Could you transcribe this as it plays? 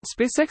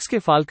SpaceX के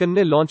falcon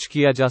ने launch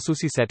किया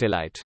जासूसी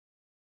सैटेलाइट।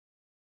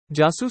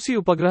 जासूसी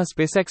उपग्रह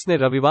स्पेसएक्स ने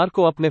रविवार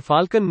को अपने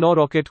फाल्कन 9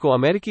 रॉकेट को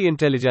अमेरिकी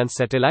इंटेलिजेंस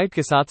सैटेलाइट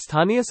के साथ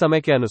स्थानीय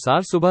समय के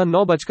अनुसार सुबह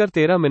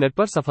 9:13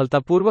 पर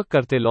सफलतापूर्वक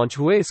करते लॉन्च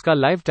हुए। इसका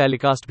लाइव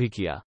टेलीकास्ट भी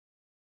किया।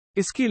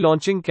 इसकी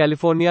लॉन्चिंग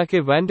कैलिफोर्निया के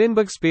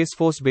वैंडेनबर्ग स्पेस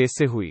फोर्स बेस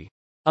से हुई।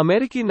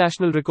 अमेरिकी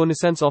नेशनल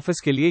रिकॉनेसेंस ऑफिस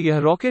के लिए यह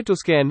रॉकेट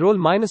उसके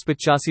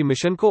एनरोल-85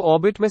 मिशन को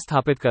ऑर्बिट में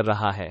स्थापित कर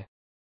रहा है।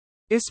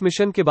 इस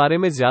मिशन के बारे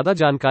में ज्यादा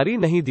जानकारी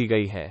नहीं दी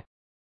गई है।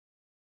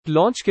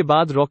 लॉन्च के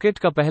बाद रॉकेट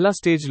का पहला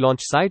स्टेज लॉन्च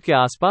साइट के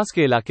आसपास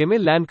के इलाके में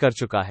लैंड कर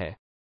चुका है।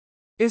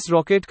 इस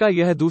रॉकेट का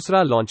यह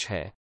दूसरा लॉन्च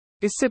है।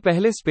 इससे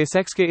पहले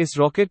स्पेसएक्स के इस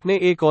रॉकेट ने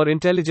एक और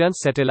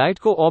इंटेलिजेंस सैटेलाइट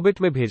को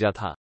ऑर्बिट में भेजा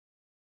था।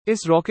 इस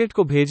रॉकेट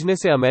को भेजने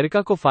से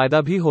अमेरिका को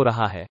फायदा भी हो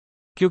रहा है,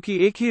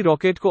 क्योंकि एक ही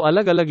रॉकेट को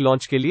अलग अलग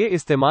लॉन्च के लिए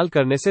इस्तेमाल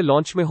करने से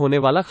लॉन्च में होने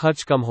वाला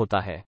खर्च कम होता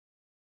है।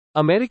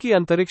 अमेरिकी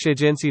अंतरिक्ष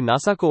एजेंसी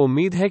नासा को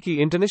उम्मीद है कि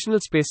इंटरनेशनल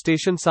स्पेस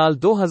स्टेशन साल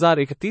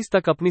 2031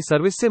 तक अपनी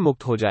सर्विस से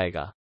मुक्त हो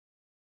जाएगा।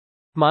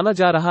 माना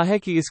जा रहा है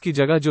कि इसकी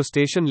जगह जो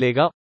स्टेशन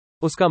लेगा,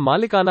 उसका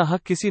मालिकाना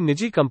हक किसी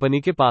निजी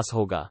कंपनी के पास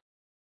होगा।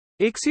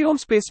 एक्सियोम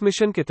स्पेस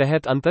मिशन के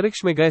तहत अंतरिक्ष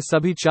में गए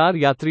सभी 4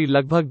 यात्री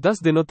लगभग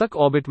 10 दिनों तक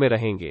ऑर्बिट में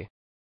रहेंगे।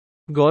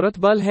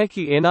 गौरतलब है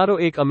कि एनआरओ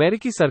एक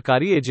अमेरिकी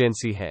सरकारी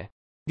एजेंसी है।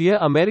 यह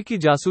अमेरिकी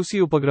जासूसी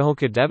उपग्रहों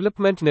के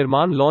डेवलपमेंट,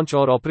 निर्माण, लॉन्च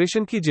और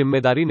ऑपरेशन की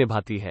जिम्मेदारी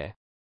निभाती है।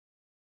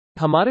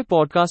 हमारे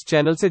पॉडकास्ट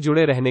चैनल से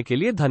जुड़े रहने के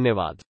लिए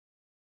धन्यवाद।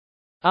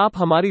 आप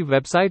हमारी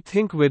वेबसाइट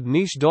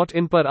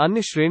thinkwithniche.in पर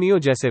अन्य श्रेणियों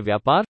जैसे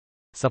व्यापार,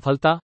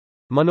 सफलता,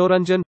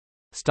 मनोरंजन,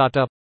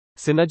 स्टार्टअप,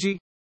 सिनर्जी,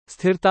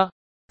 स्थिरता,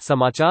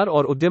 समाचार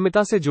और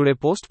उद्यमिता से जुड़े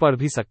पोस्ट पढ़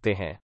भी सकते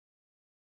हैं।